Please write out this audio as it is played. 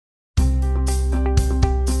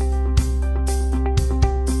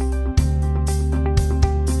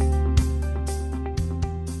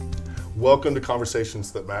Welcome to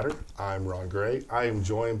Conversations That Matter. I'm Ron Gray. I am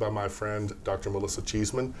joined by my friend, Dr. Melissa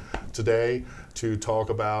Cheeseman, today to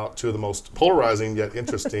talk about two of the most polarizing yet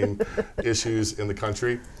interesting issues in the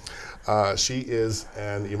country. She is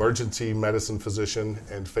an emergency medicine physician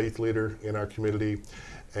and faith leader in our community.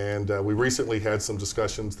 And we recently had some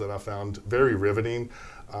discussions that I found very riveting.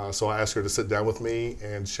 So I asked her to sit down with me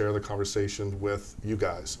and share the conversation with you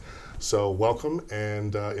guys. So welcome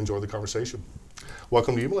and enjoy the conversation.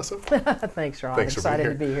 Welcome to you, Melissa. Thanks, Ron. Thanks Excited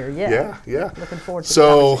for to be here. Yeah. Looking forward to the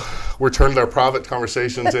So we're turning our private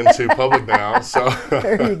conversations into public now. So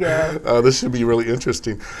there you go. This should be really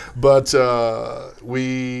interesting. But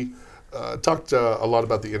we talked a lot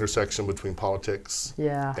about the intersection between politics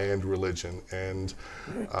and religion. And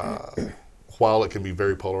while it can be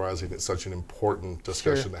very polarizing, it's such an important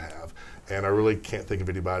discussion to have. And I really can't think of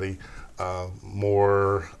anybody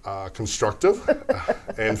more constructive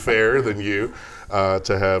and fair than you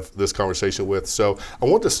to have this conversation with. So I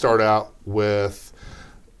want to start out with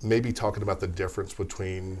maybe talking about the difference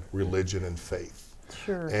between religion and faith.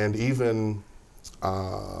 Sure. And even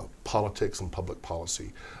politics and public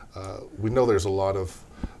policy. We know there's a lot of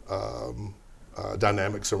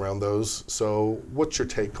dynamics around those. So what's your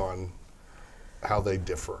take on how they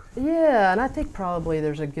differ? Yeah, and I think probably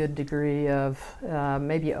there's a good degree of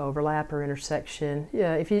maybe overlap or intersection.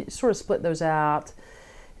 Yeah, if you sort of split those out,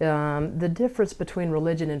 the difference between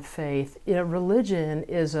religion and faith, religion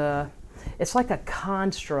is it's like a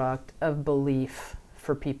construct of belief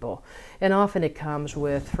for people. And often it comes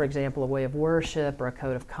with, for example, a way of worship or a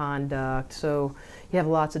code of conduct. So you have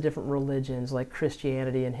lots of different religions like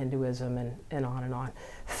Christianity and Hinduism and on and on.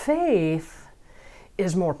 Faith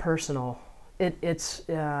is more personal. It's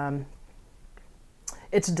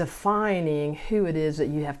defining who it is that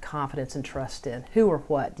you have confidence and trust in. Who or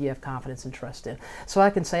what do you have confidence and trust in? So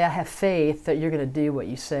I can say I have faith that you're going to do what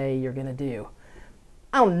you say you're going to do.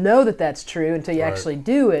 I don't know that that's true until you actually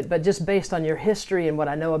do it, but just based on your history and what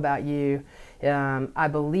I know about you, I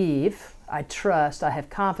believe, I trust, I have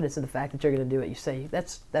confidence in the fact that you're going to do what you say.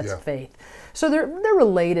 That's faith. So they're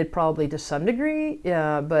related probably to some degree,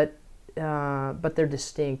 but they're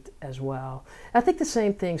distinct as well. I think the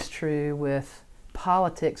same thing's true with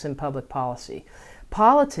politics and public policy.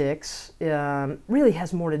 Politics really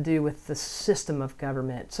has more to do with the system of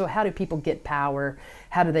government. So how do people get power?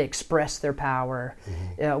 How do they express their power?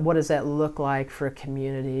 Mm-hmm. What does that look like for a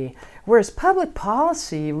community? Whereas public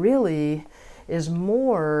policy really is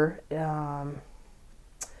more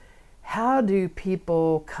how do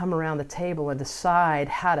people come around the table and decide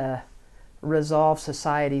how to resolve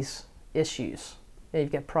society's issues?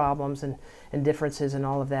 You've got problems and differences and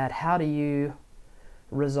all of that. How do you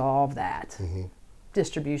resolve that? Mm-hmm.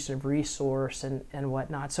 Distribution of resource and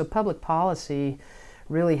whatnot. So public policy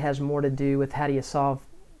really has more to do with how do you solve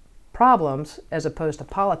problems as opposed to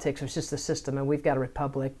politics. It's just the system, and we've got a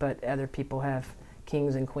republic, but other people have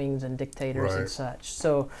kings and queens and dictators and such.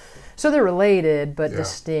 So they're related but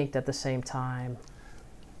distinct at the same time.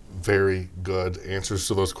 Very good answers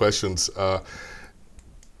to those questions.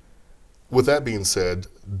 With that being said,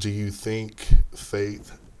 do you think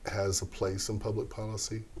faith has a place in public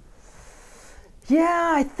policy?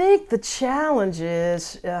 Yeah, I think the challenge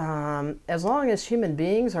is as long as human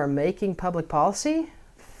beings are making public policy,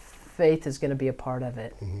 faith is going to be a part of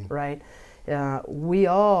it, mm-hmm. right? We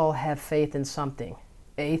all have faith in something.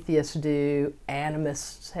 Atheists do,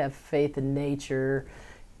 animists have faith in nature,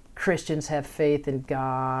 Christians have faith in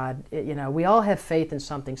God. We all have faith in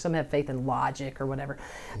something. Some have faith in logic or whatever.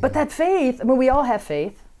 Mm-hmm. But that faith, we all have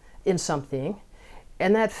faith in something,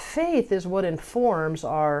 and that faith is what informs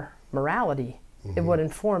our morality. Mm-hmm. And what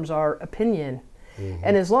informs our opinion. Mm-hmm.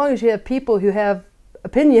 And as long as you have people who have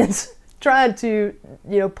opinions trying to,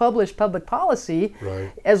 publish public policy,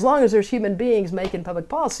 as long as there's human beings making public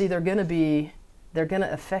policy, they're going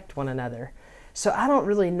to affect one another. So I don't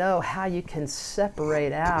really know how you can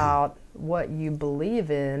separate out what you believe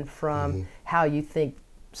in from mm-hmm. how you think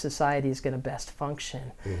society is going to best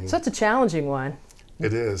function. Mm-hmm. So it's a challenging one.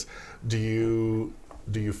 It is. Do you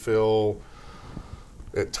feel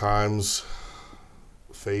at times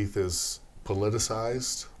faith is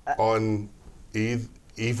politicized on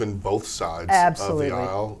even both sides of the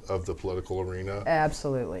aisle of the political arena?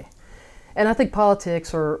 Absolutely. And I think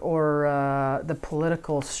politics or the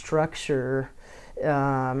political structure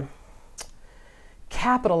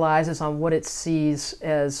capitalizes on what it sees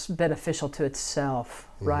as beneficial to itself,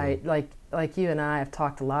 mm-hmm. right? Like you and I have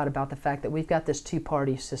talked a lot about the fact that we've got this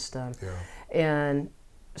two-party system, and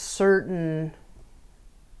certain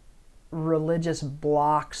religious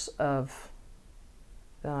blocks of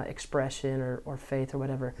expression or faith or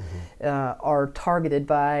whatever are targeted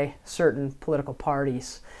by certain political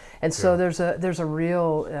parties. And so there's a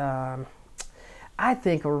real, I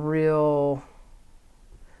think, a real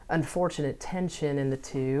unfortunate tension in the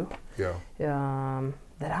two.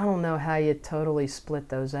 That I don't know how you totally split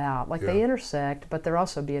those out. Like they intersect, but they're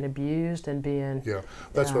also being abused and being. Yeah,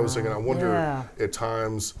 that's what I was thinking. I wonder at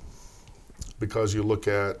times, because you look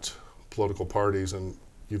at political parties, and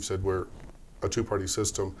you've said we're a two-party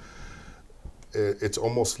system, it's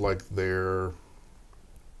almost like they're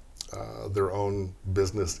their own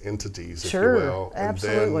business entities, if you will.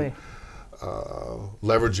 Absolutely. And then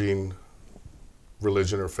leveraging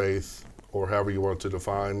religion or faith, or however you want to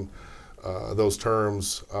define those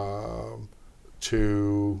terms,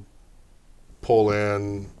 to pull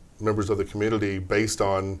in members of the community based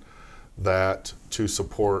on that to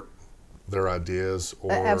support their ideas or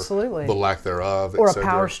the lack thereof, or a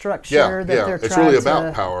power structure that they're trying to. It's really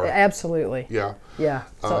about power. Absolutely. Yeah. Yeah.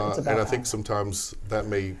 So it's about and I think sometimes that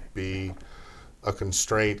may be a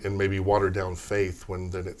constraint and maybe watered down faith when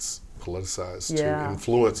then it's politicized to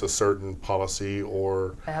influence a certain policy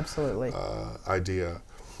or idea.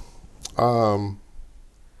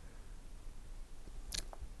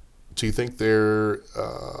 Do you think there,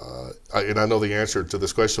 and I know the answer to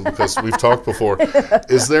this question because we've talked before,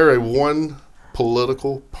 is there a one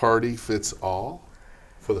political party fits all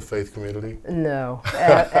for the faith community? No,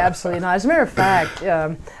 absolutely not. As a matter of fact,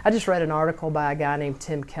 I just read an article by a guy named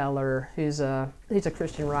Tim Keller, he's a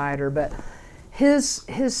Christian writer, but his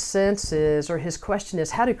sense is, or his question is,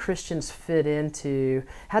 how do Christians fit into,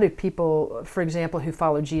 how do people, for example, who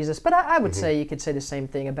follow Jesus, but I would say you could say the same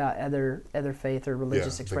thing about other faith or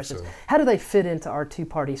religious expressions. How do they fit into our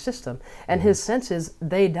two-party system? And his sense is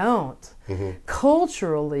they don't.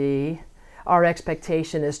 Culturally, our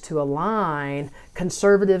expectation is to align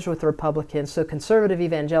conservatives with Republicans, so conservative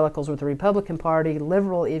evangelicals with the Republican Party,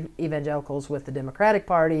 liberal evangelicals with the Democratic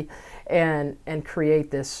Party, and create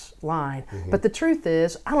this line. But the truth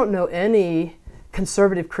is, I don't know any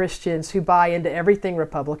conservative Christians who buy into everything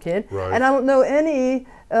Republican, and I don't know any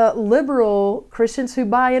liberal Christians who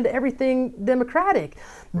buy into everything Democratic.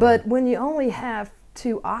 But when you only have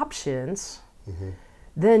two options,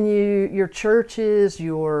 then your churches,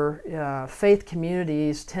 your faith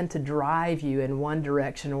communities tend to drive you in one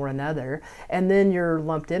direction or another, and then you're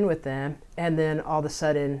lumped in with them, and then all of a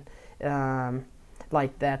sudden,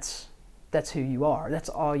 like that's who you are. That's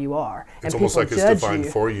all you are. It's and almost like it's defined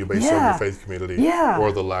for you based on your faith community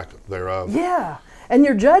or the lack thereof. Yeah, and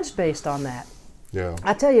you're judged based on that. Yeah.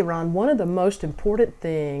 I tell you, Ron, one of the most important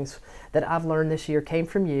things that I've learned this year came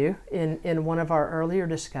from you in one of our earlier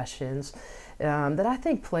discussions. That I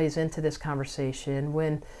think plays into this conversation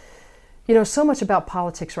when, so much about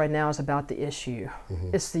politics right now is about the issue.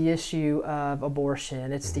 It's the issue of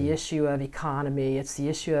abortion. It's the issue of economy. It's the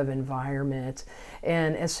issue of environment.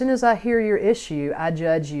 And as soon as I hear your issue, I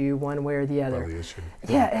judge you one way or the other. The issue.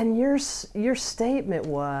 Yeah, and your statement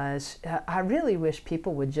was, I really wish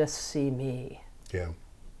people would just see me. Yeah.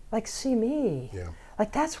 Like, see me. Yeah.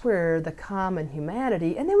 Like, that's where the common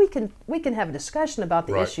humanity, and then we can have a discussion about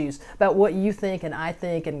the issues, about what you think and I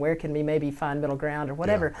think, and where can we maybe find middle ground or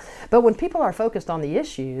whatever. But when people are focused on the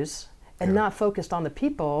issues and not focused on the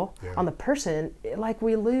people, on the person, like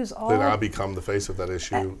we lose all. Then I become the face of that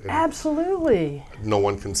issue. And absolutely. No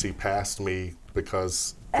one can see past me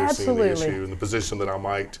because they're seeing the issue and the position that I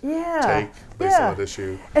might take based on that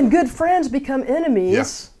issue. And good friends become enemies.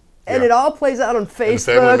 Yeah. And it all plays out on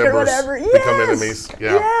Facebook or whatever. Become enemies.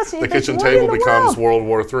 Yeah. Yes. The kitchen table becomes World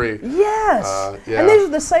War III. Yes. And these are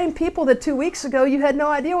the same people that 2 weeks ago you had no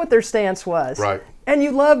idea what their stance was. Right. And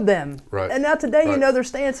you loved them. Right. And now today you know their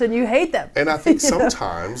stance and you hate them. And I think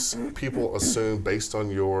sometimes people assume based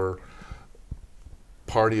on your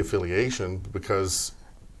party affiliation, because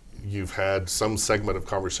you've had some segment of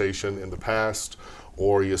conversation in the past,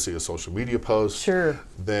 or you see a social media post,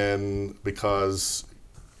 then because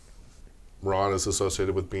Ron is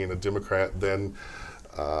associated with being a Democrat, then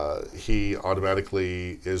he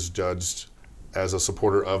automatically is judged as a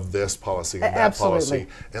supporter of this policy and that policy.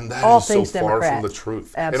 And that is so far from the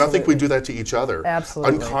truth. And I think we do that to each other.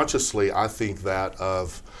 Unconsciously, I think that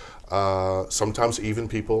of sometimes even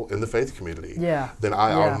people in the faith community. Then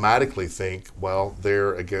I automatically think, well,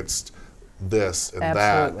 they're against this and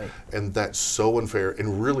that, and that's so unfair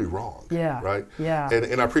and really wrong. Right?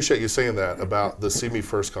 And I appreciate you saying that about the see me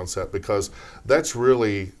first concept, because that's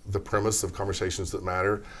really the premise of Conversations That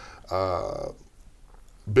Matter.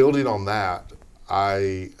 Building on that,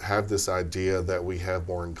 I have this idea that we have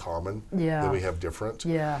more in common than we have different.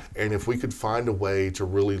 And if we could find a way to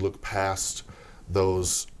really look past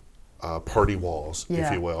those party walls,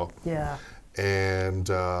 if you will. Yeah. And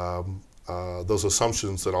those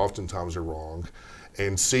assumptions that oftentimes are wrong,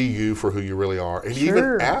 and see you for who you really are, and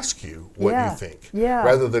even ask you what you think,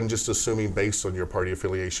 rather than just assuming based on your party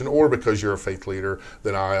affiliation or because you're a faith leader,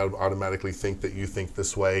 then I automatically think that you think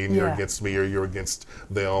this way and you're against me or you're against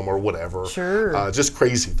them or whatever. Just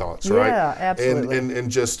crazy thoughts, right? Yeah, absolutely. And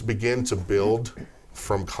just begin to build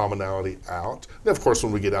from commonality out. And of course,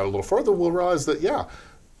 when we get out a little further, we'll realize that,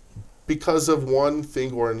 because of one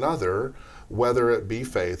thing or another, whether it be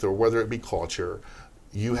faith or whether it be culture,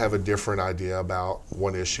 you have a different idea about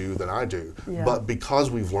one issue than I do. But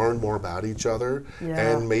because we've learned more about each other,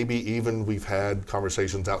 and maybe even we've had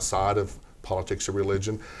conversations outside of politics or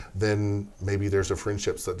religion, then maybe there's a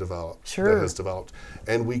friendships that has developed.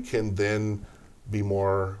 And we can then be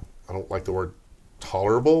more, I don't like the word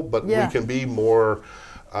tolerable, but we can be more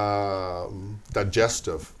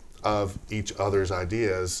digestive of each other's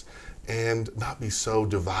ideas and not be so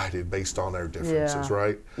divided based on our differences,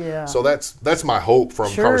 right? So that's my hope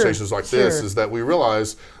from conversations like this, is that we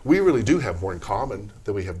realize we really do have more in common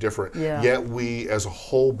than we have different. Yet we, as a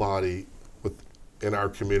whole body in our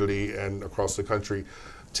community and across the country,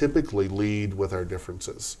 typically lead with our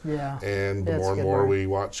differences. And the more and more we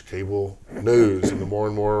watch cable news, and the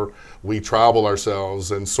more we tribal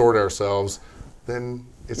ourselves and sort ourselves, then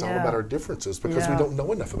it's all about our differences because we don't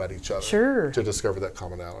know enough about each other to discover that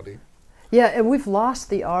commonality. And we've lost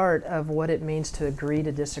the art of what it means to agree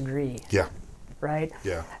to disagree. Right?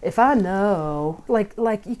 If I know,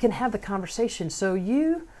 like you can have the conversation, so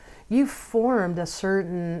you formed a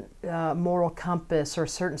certain moral compass or a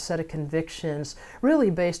certain set of convictions really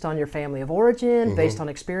based on your family of origin, based on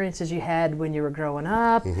experiences you had when you were growing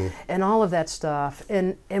up, and all of that stuff.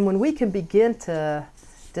 And when we can begin to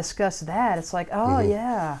discuss that, it's like,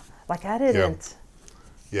 like I didn't.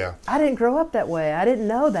 I didn't grow up that way. I didn't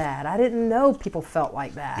know that. I didn't know people felt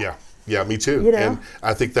like that. Yeah, me too. You know? And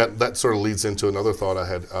I think that sort of leads into another thought I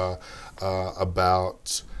had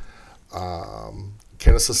about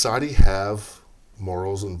can a society have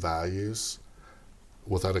morals and values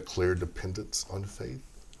without a clear dependence on faith?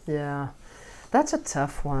 Yeah, that's a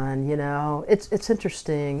tough one. You know, it's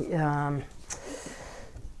interesting.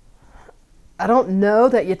 I don't know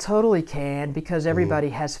that you totally can, because everybody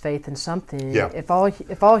has faith in something. If all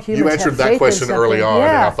humans you answered have that faith question in early on, and I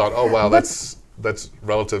yeah. thought, oh wow, that's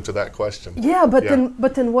relative to that question.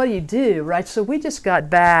 But then what do you do, right? So we just got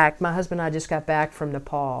back. My husband and I just got back from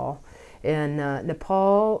Nepal, and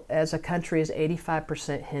Nepal as a country is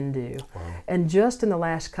 85% Hindu, and just in the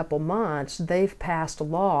last couple months they've passed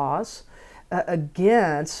laws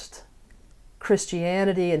against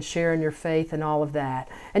Christianity and sharing your faith and all of that.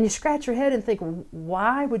 And you scratch your head and think,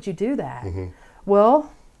 why would you do that?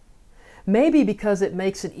 Well, maybe because it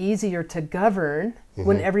makes it easier to govern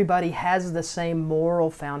when everybody has the same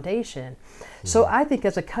moral foundation. So I think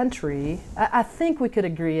as a country, I think we could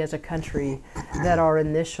agree as a country that our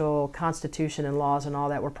initial constitution and laws and all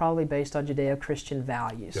that were probably based on Judeo-Christian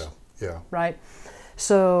values. Right?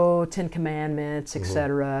 So 10 Commandments,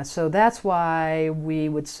 etc. So that's why we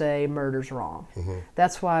would say murder's wrong.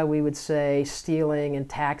 That's why we would say stealing and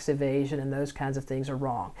tax evasion and those kinds of things are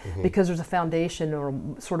wrong, because there's a foundation or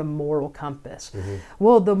sort of moral compass.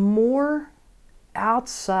 Well, the more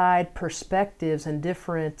outside perspectives and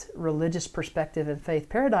different religious perspective and faith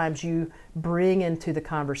paradigms you bring into the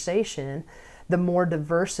conversation, the more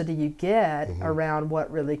diversity you get around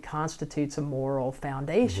what really constitutes a moral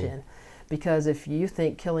foundation. Because if you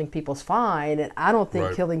think killing people's fine, and I don't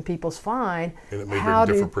think killing people's fine, and it may bring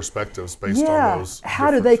different perspectives based on those.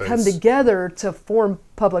 How do they come together to form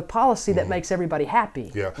public policy that makes everybody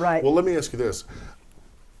happy? Right. Well, let me ask you this: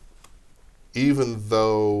 even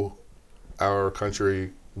though our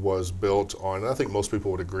country was built on, and I think most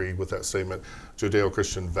people would agree with that statement,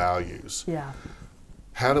 Judeo-Christian values.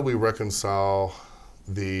 How do we reconcile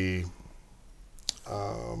the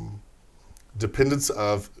dependence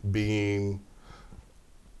of being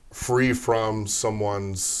free from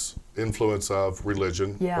someone's influence of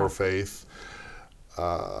religion or faith,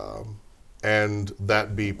 and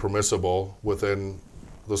that be permissible within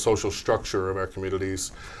the social structure of our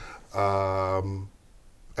communities?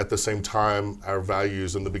 At the same time, our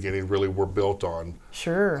values in the beginning really were built on,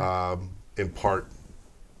 in part,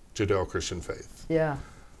 Judeo-Christian faith.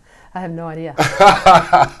 I have no idea.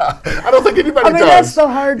 I don't think anybody does. That's the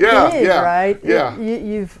hard thing, right?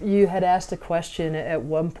 You had asked a question at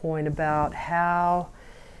one point about how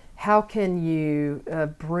can you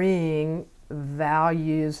bring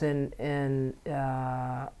values and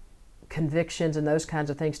convictions and those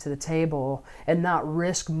kinds of things to the table and not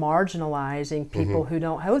risk marginalizing people who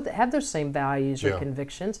don't have those same values or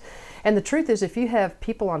convictions. And the truth is, if you have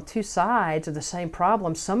people on two sides of the same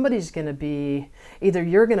problem, somebody's going to be, either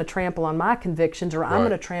you're going to trample on my convictions or I'm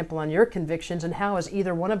going to trample on your convictions, and how is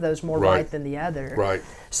either one of those more right than the other? Right.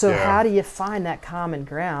 So how do you find that common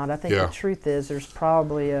ground? I think the truth is there's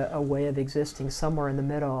probably a way of existing somewhere in the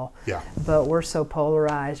middle. Yeah. But we're so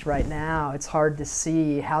polarized right now, it's hard to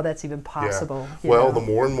see how that's even possible. Yeah. Well, the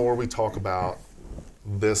more and more we talk about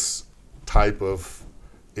this type of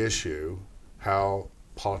issue, how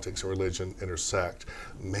politics and religion intersect,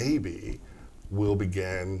 maybe we'll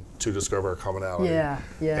begin to discover our commonality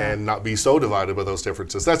and not be so divided by those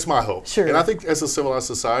differences. That's my hope. Sure. And I think as a civilized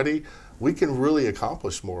society, we can really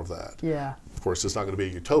accomplish more of that. Yeah. Of course, it's not going to be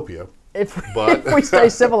a utopia. If we stay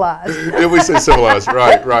civilized. If we stay civilized,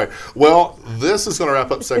 right. Well, this is going to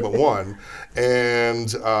wrap up segment 1,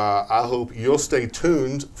 and I hope you'll stay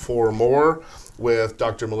tuned for more with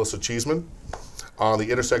Dr. Melissa Cheeseman on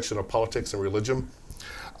the intersection of politics and religion.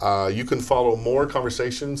 You can follow more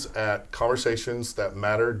conversations at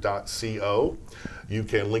conversationsthatmatter.co. You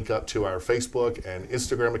can link up to our Facebook and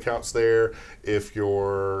Instagram accounts there. If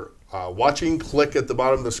you're watching, click at the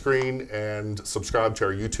bottom of the screen and subscribe to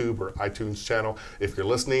our YouTube or iTunes channel. If you're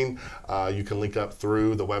listening, you can link up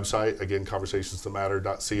through the website, again,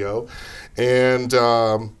 conversationsthatmatter.co. And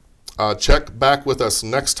check back with us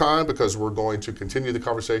next time, because we're going to continue the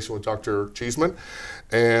conversation with Dr. Cheeseman.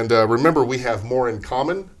 And remember, we have more in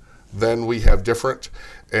common than we have different.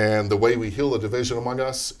 And the way we heal the division among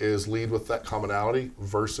us is lead with that commonality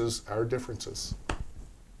versus our differences.